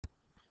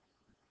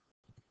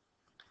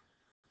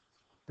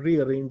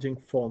Rearranging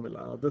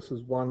formula. This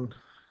is one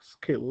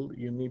skill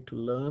you need to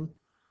learn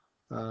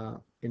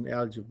in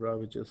algebra,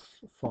 which is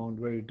found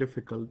very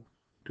difficult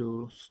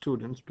to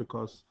students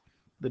because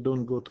they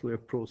don't go through a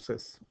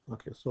process.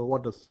 Okay, so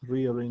what does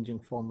rearranging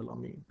formula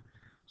mean?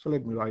 So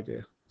let me write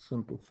a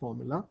simple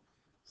formula.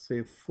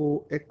 Say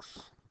 4x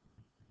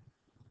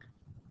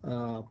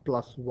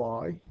plus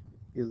y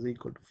is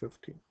equal to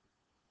 15.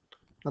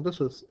 Now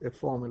this is a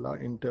formula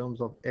in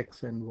terms of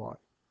x and y.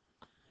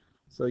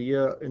 So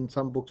here in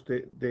some books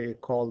they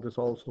call this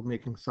also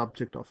making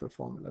subject of a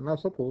formula. Now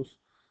suppose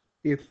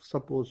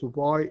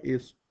y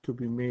is to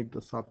be made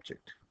the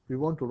subject, we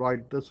want to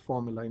write this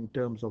formula in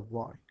terms of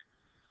y,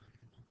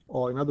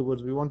 or in other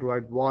words we want to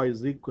write y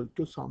is equal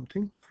to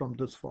something from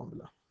this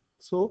formula.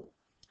 So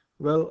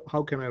well,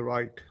 how can I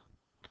write?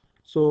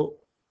 So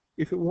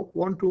if you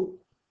want to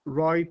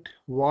write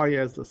y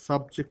as the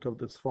subject of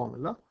this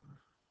formula,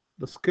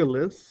 the skill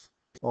is,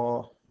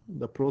 or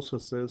the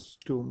process is,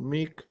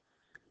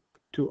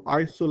 to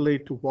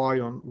isolate y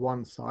on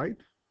one side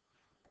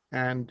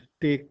and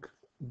take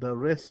the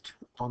rest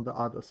on the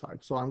other side.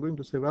 So I'm going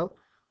to say, well,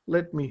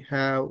 let me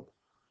have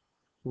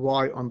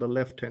y on the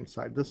left hand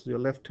side. This is your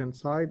left hand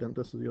side and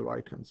this is your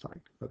right hand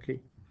side. Okay,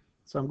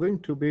 so I'm going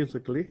to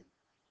basically,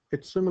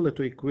 it's similar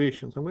to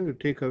equations. I'm going to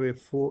take away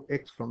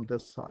 4x from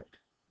this side.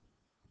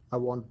 I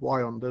want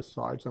y on this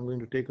side, so I'm going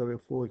to take away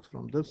 4x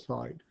from this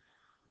side.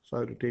 So I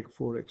have to take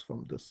 4x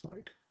from this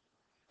side.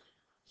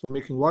 So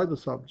making y the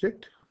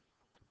subject,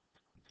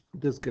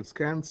 this gets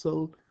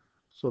cancelled.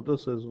 So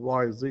this is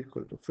y is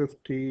equal to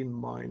 15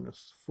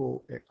 minus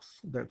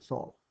 4x. That's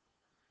all.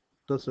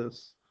 This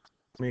is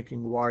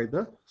making y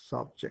the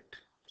subject.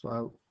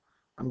 So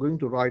I'm going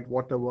to write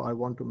whatever I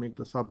want to make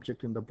the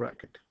subject in the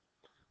bracket.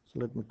 So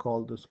let me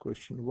call this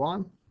question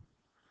 1.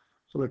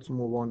 So let's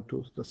move on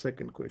to the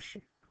second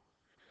question.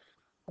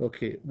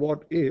 Okay,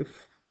 what if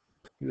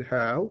you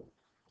have,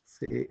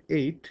 say,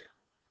 8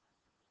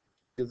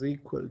 is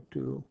equal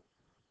to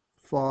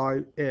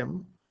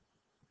 5m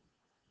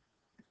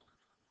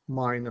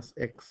minus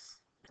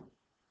x.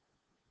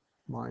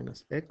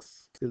 Minus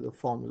x is a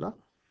formula,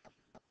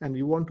 and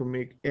you want to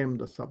make m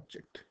the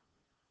subject.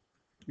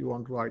 You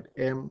want to write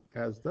m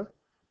as the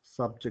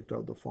subject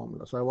of the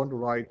formula. So I want to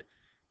write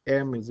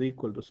m is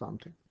equal to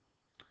something.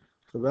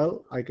 So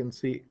well, I can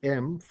see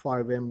m,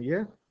 5m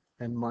here,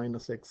 and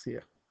minus x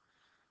here.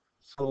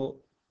 So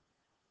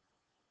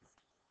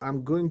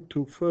I'm going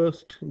to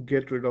first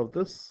get rid of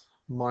this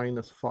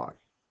minus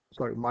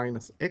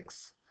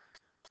x.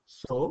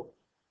 So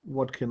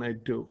what can I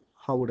do?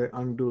 How would I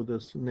undo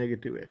this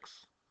negative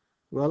x?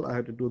 Well, I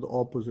have to do the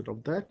opposite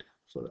of that.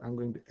 So I'm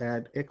going to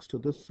add x to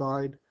this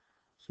side.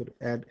 So to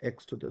add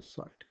x to this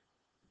side.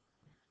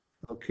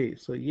 Okay,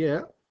 so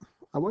yeah,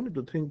 I wanted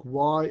to think,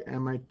 why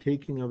am I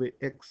taking away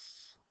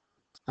x?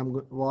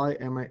 Why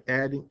am I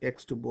adding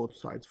x to both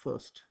sides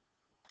first?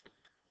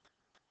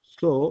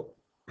 So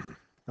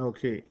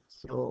okay,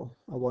 so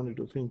I wanted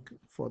to think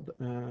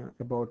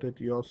about it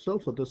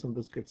yourself. So this and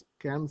this gets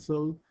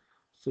cancelled.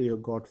 So you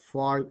got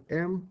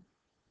 5m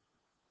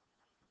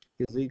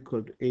is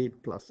equal to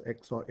 8 plus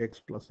x, or x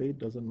plus 8,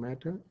 doesn't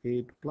matter,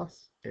 8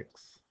 plus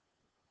x.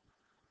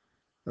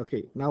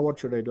 Okay, now what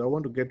should I do? I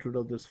want to get rid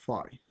of this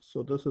phi.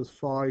 So this is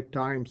phi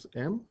times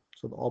m.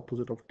 So the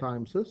opposite of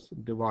times is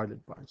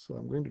divided by. So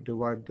I'm going to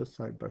divide this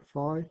side by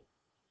phi.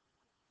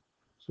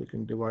 So you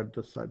can divide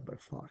this side by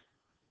phi.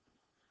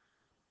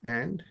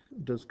 And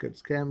this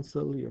gets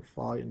cancelled, your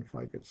phi and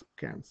phi gets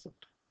cancelled.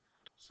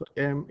 So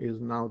m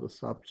is now the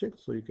subject,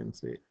 so you can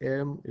say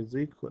m is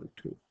equal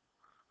to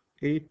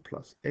 8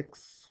 plus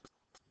x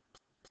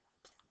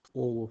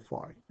over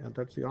phi, and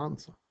that's the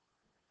answer.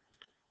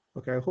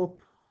 Okay, I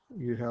hope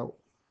you have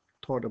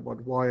thought about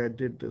why I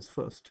did this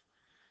first.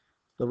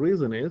 The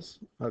reason is,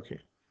 okay,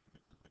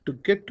 to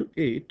get to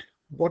 8,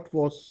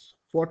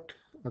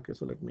 okay,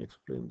 so let me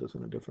explain this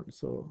in a different,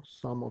 so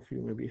some of you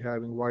may be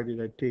having, why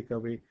did I take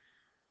away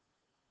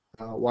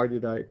why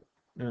did I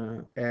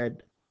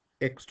add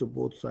x to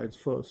both sides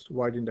first?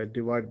 Why didn't I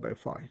divide by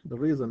phi? The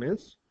reason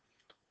is,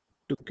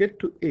 to get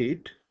to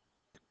 8,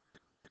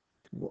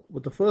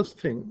 with the first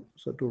thing,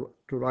 so to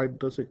write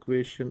this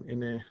equation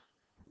in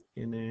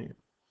a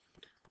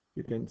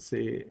you can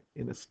say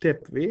in a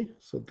step way.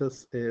 So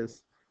this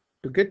is,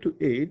 to get to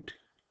 8,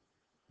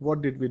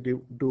 what did we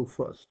do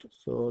first?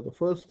 So the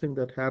first thing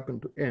that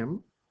happened to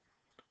m,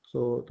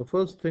 so the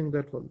first thing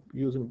that was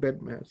using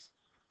BEDMAS,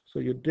 so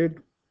you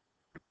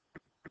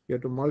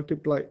have to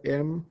multiply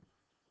m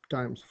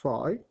times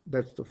phi.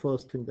 That's the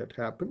first thing that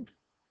happened.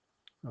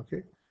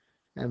 Okay,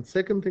 and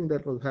second thing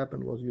that was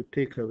happened was you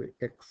take away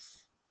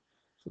x.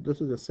 So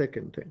this is the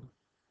second thing,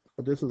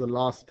 but this is the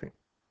last thing,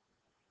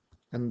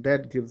 and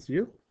that gives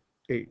you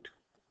 8.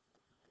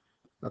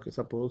 Okay,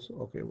 suppose,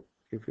 okay,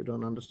 if you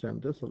don't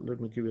understand this, so let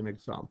me give you an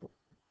example.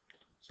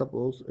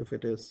 Suppose if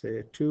it is,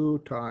 say,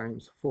 2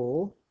 times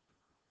 4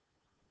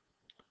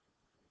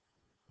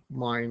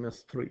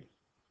 minus 3.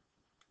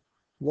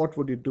 What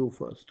would you do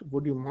first?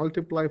 Would you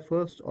multiply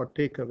first or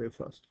take away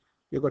first?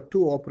 You've got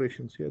two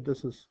operations here.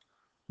 This is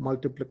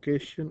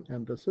multiplication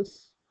and this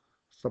is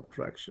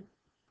subtraction.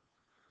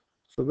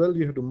 So well,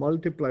 you have to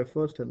multiply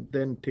first and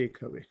then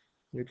take away.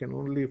 You can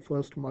only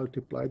first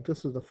multiply.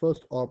 This is the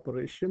first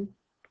operation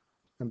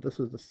and this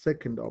is the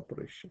second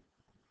operation.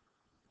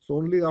 So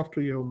only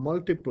after you have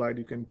multiplied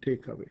you can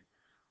take away.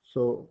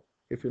 So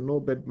if you know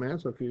bed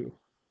maths, if you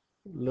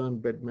learn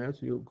bed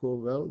maths, you go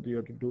well, you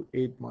have to do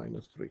 8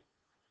 minus 3.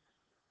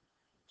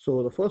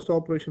 So the first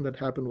operation that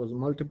happened was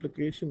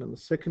multiplication, and the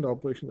second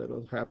operation that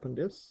was happened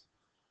is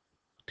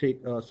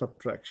take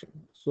subtraction.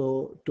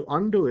 So to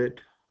undo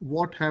it,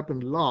 what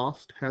happened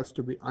last has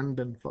to be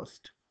undone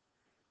first.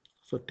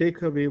 So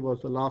take away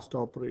was the last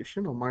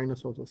operation, or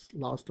minus was the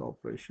last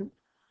operation.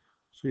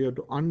 So you have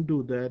to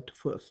undo that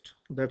first.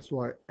 That's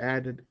why I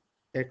added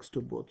x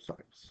to both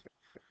sides.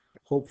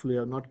 Hopefully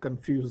I've not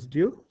confused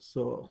you.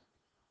 So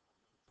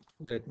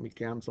let me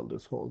cancel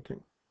this whole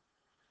thing.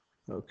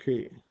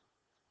 Okay.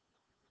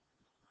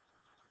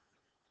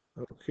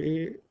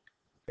 Okay.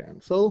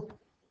 Cancel.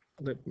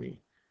 Let me.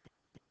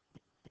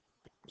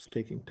 It's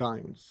taking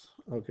times.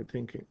 Okay,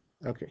 thinking.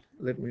 Okay,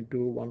 let me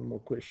do one more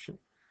question.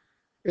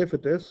 If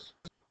it is,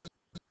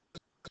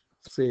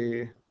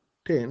 say,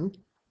 10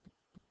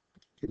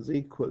 is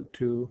equal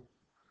to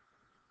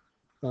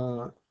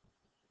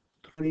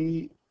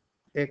 3xm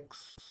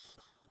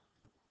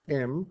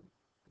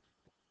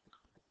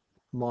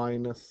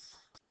minus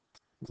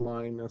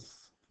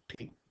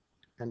t,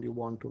 and you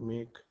want to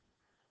make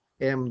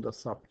m the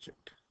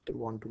subject. You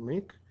want to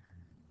make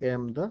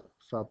m the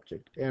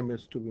subject. M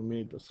is to be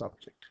made the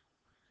subject.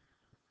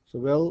 So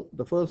well,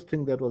 the first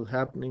thing that was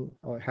happening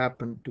or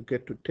happened to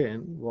get to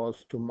 10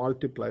 was to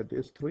multiply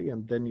this 3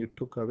 and then you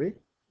took away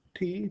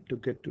t to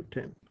get to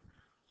 10.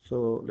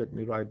 So let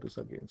me write this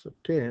again. So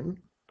 10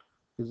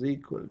 is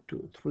equal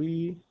to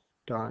 3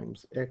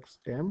 times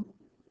xm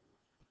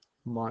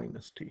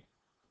minus t.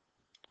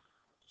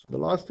 So the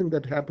last thing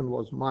that happened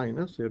was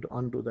minus. You have to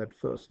undo that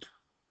first.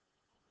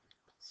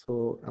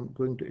 So I'm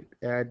going to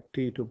add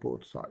t to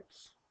both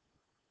sides.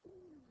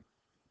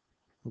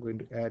 I'm going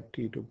to add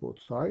t to both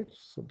sides.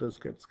 So this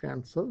gets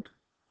cancelled.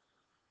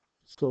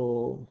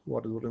 So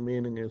what is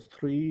remaining is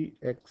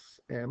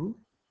 3xm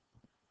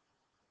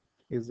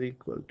is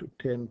equal to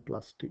 10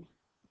 plus t.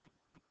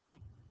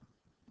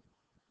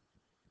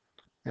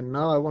 And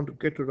now I want to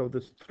get rid of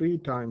this 3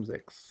 times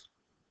x.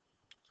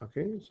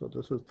 Okay, so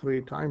this is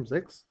 3 times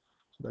x.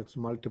 So that's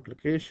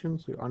multiplication.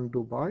 So you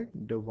undo by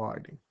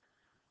dividing.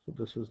 So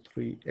this is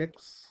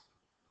 3x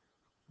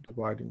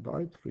dividing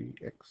by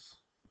 3x.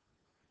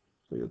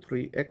 So your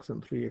 3x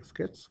and 3x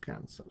gets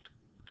cancelled.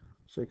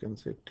 So you can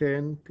say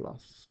 10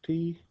 plus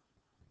t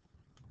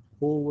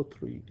over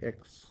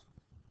 3x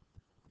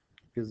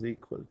is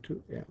equal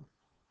to m.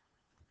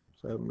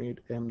 So I've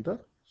made m the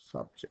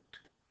subject.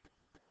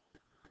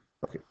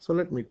 Okay, so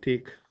let me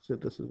take, so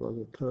this was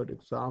a third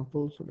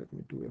example, so let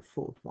me do a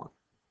fourth one.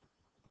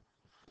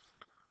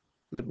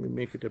 Let me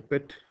make it a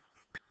bit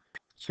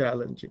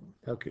challenging.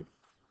 Okay,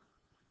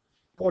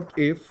 what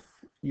if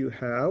you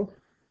have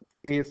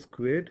a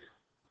squared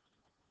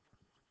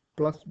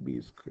plus b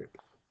squared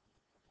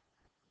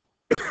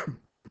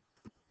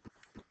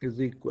is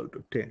equal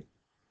to 10,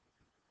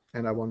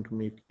 and I want to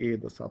make a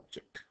the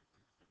subject.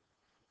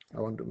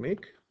 I want to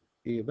make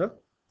a the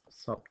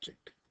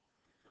subject.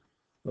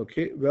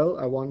 Okay, well,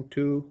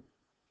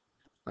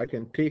 I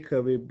can take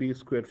away b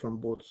squared from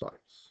both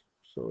sides.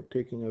 So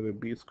taking away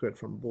b squared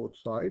from both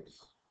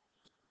sides,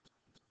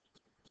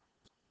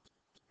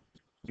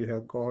 you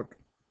have got,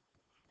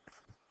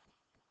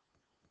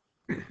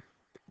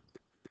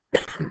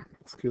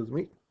 excuse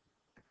me,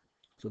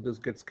 so this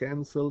gets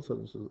cancelled. So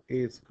this is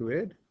a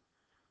squared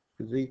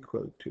is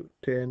equal to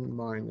 10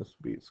 minus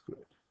b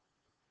squared.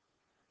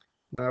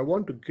 Now I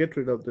want to get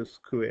rid of this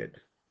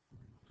squared.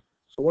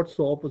 So what's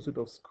the opposite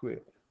of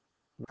squared?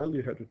 Well,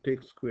 you have to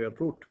take square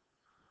root.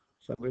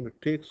 So I'm going to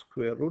take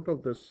square root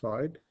of this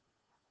side.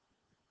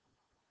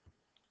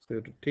 So you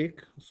have to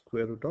take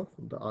square root of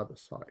the other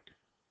side.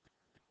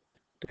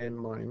 10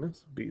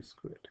 minus b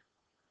squared.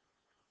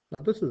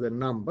 Now this is a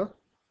number,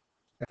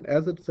 and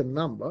as it's a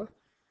number,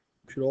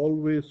 you should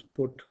always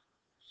put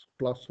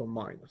plus or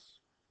minus.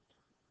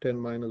 10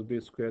 minus b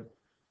squared,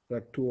 there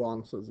are two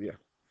answers here.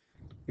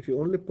 If you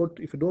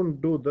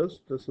don't do this,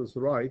 this is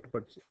right,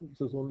 but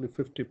this is only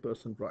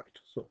 50% right.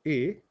 So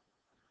a,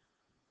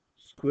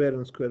 square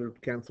and square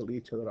root cancel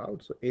each other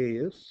out. So a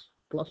is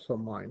plus or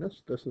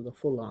minus, this is the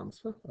full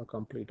answer, a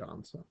complete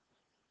answer,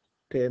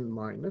 10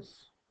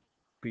 minus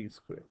b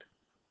squared.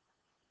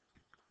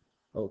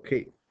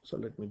 Okay, so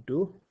let me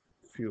do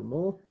a few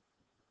more.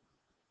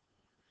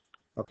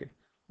 Okay,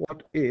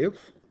 what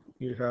if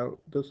you have,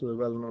 this is a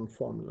well-known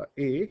formula,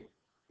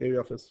 area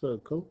of a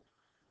circle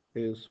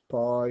is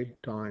pi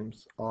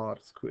times r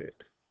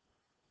squared,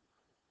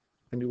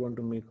 and you want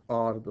to make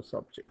r the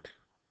subject.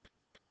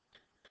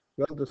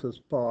 Well, this is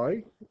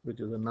pi,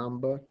 which is a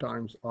number,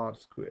 times r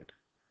squared.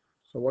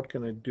 So what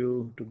can I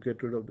do to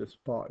get rid of this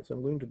pi? So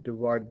I'm going to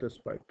divide this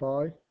by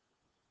pi.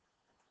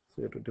 So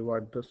you have to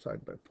divide this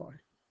side by pi.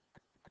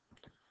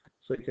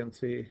 So you can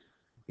say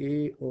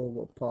a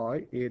over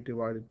pi, a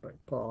divided by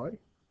pi,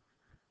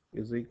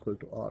 is equal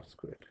to r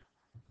squared.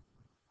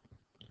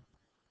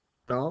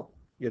 Now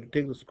you have to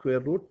take the square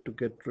root to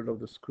get rid of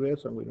the square,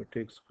 so I'm going to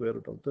take square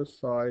root of this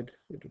side,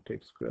 you have to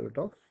take square root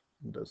of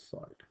this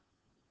side.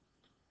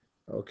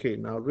 Okay,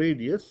 now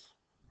radius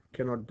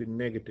cannot be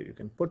negative. You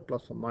can put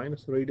plus or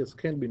minus. Radius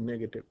can be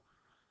negative.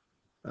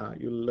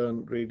 You'll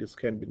learn radius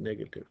can be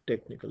negative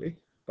technically,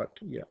 but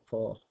yeah,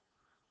 for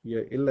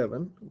year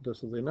 11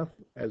 this is enough.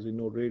 As you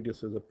know,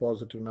 radius is a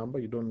positive number,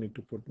 you don't need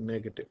to put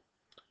negative,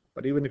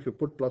 but even if you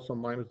put plus or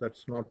minus,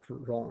 that's not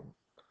wrong.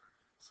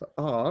 So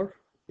r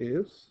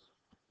is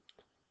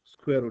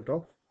square root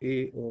of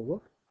a over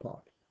pi.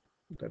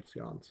 That's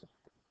the answer.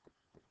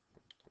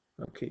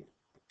 Okay,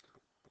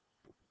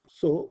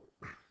 so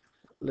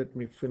let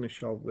me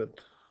finish off with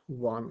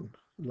one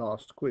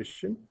last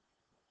question.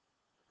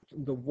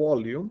 The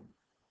volume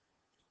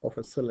of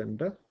a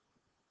cylinder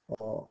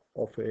or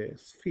of a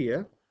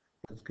sphere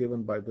is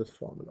given by this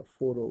formula,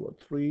 4 over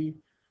 3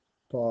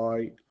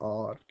 pi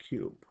r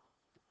cube.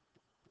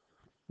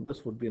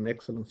 This would be an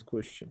excellent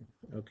question.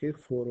 Okay,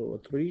 4 over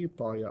 3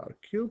 pi r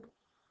cube.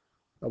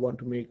 I want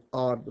to make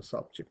r the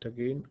subject.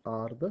 Again,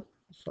 r the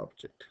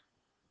subject.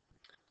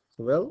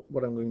 So, well,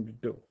 what I'm going to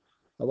do,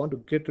 I want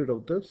to get rid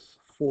of this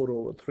 4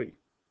 over 3.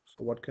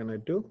 So what can I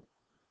do?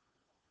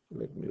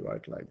 Let me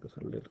write like this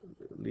and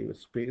leave a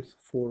space,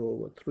 4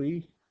 over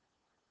 3.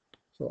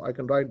 So I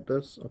can write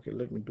this, okay,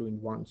 let me do in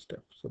one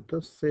step. So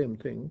this same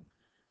thing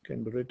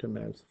can be written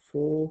as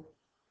 4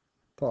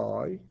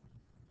 pi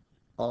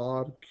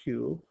r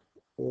cube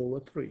over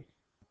 3.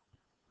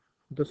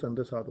 This and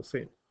this are the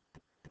same.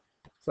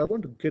 So I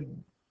want to get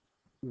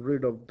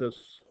rid of this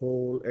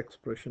whole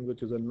expression,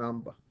 which is a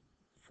number,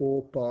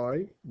 4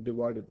 pi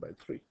divided by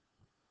 3.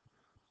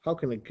 How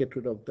can I get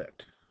rid of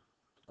that?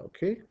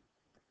 Okay,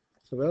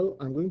 so well,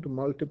 I'm going to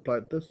multiply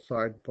this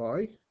side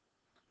by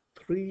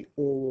 3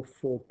 over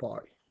 4 pi.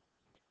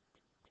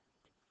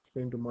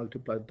 Going to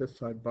multiply this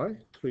side by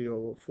 3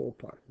 over 4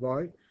 pi.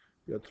 Why?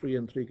 Your 3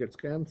 and 3 gets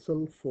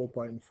cancelled, 4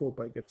 pi and 4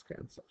 pi gets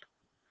cancelled.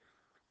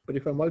 But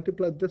if I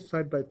multiply this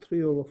side by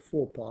 3 over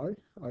 4 pi,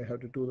 I have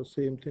to do the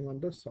same thing on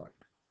this side,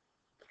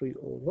 3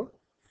 over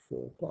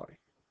 4 pi.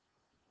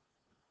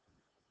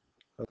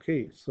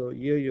 Okay, so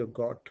here you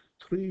got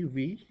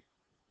 3v.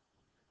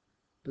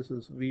 This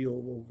is v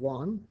over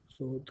 1.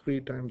 So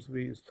 3 times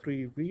v is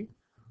 3v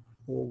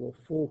over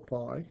 4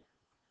 pi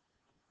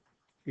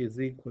is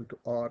equal to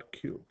r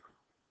cube.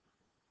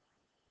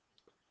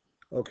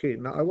 Okay,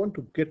 now I want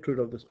to get rid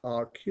of this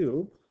r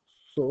cube.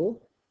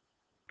 So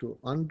to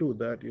undo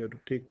that, you have to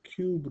take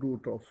cube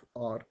root of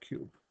r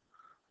cube.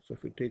 So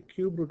if you take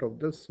cube root of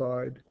this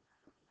side,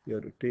 you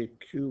have to take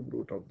cube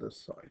root of this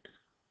side.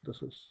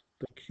 This is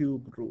the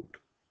cube root.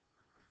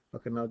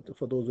 Okay, now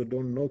for those who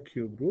don't know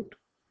cube root,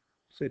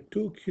 say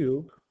 2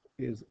 cube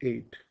is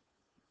 8,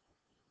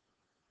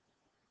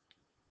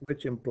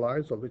 which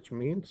implies, or which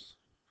means,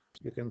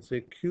 you can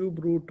say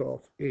cube root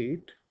of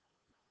 8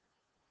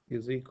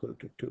 is equal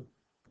to 2.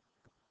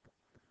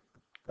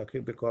 Okay,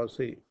 because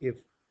say if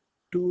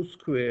 2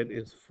 squared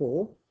is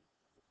 4,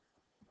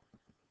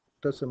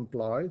 this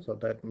implies, or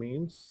that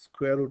means,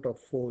 square root of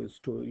 4 is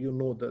 2. You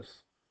know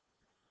this.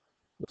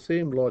 The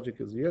same logic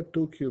is here.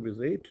 2 cube is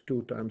 8.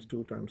 2 times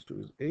 2 times 2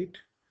 is 8.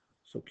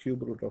 So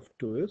cube root of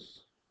 2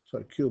 is,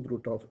 cube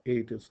root of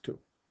 8 is 2.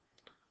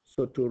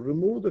 So to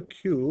remove the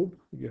cube,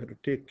 you have to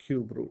take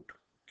cube root.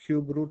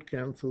 Cube root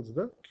cancels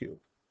the cube.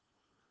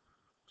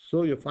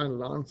 So your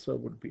final answer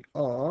would be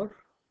r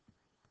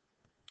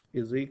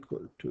is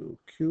equal to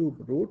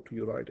cube root.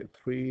 You write a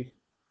 3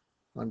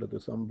 under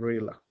this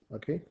umbrella.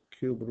 Okay,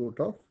 cube root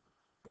of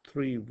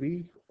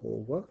 3v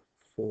over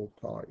 4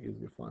 pi is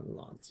your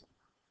final answer.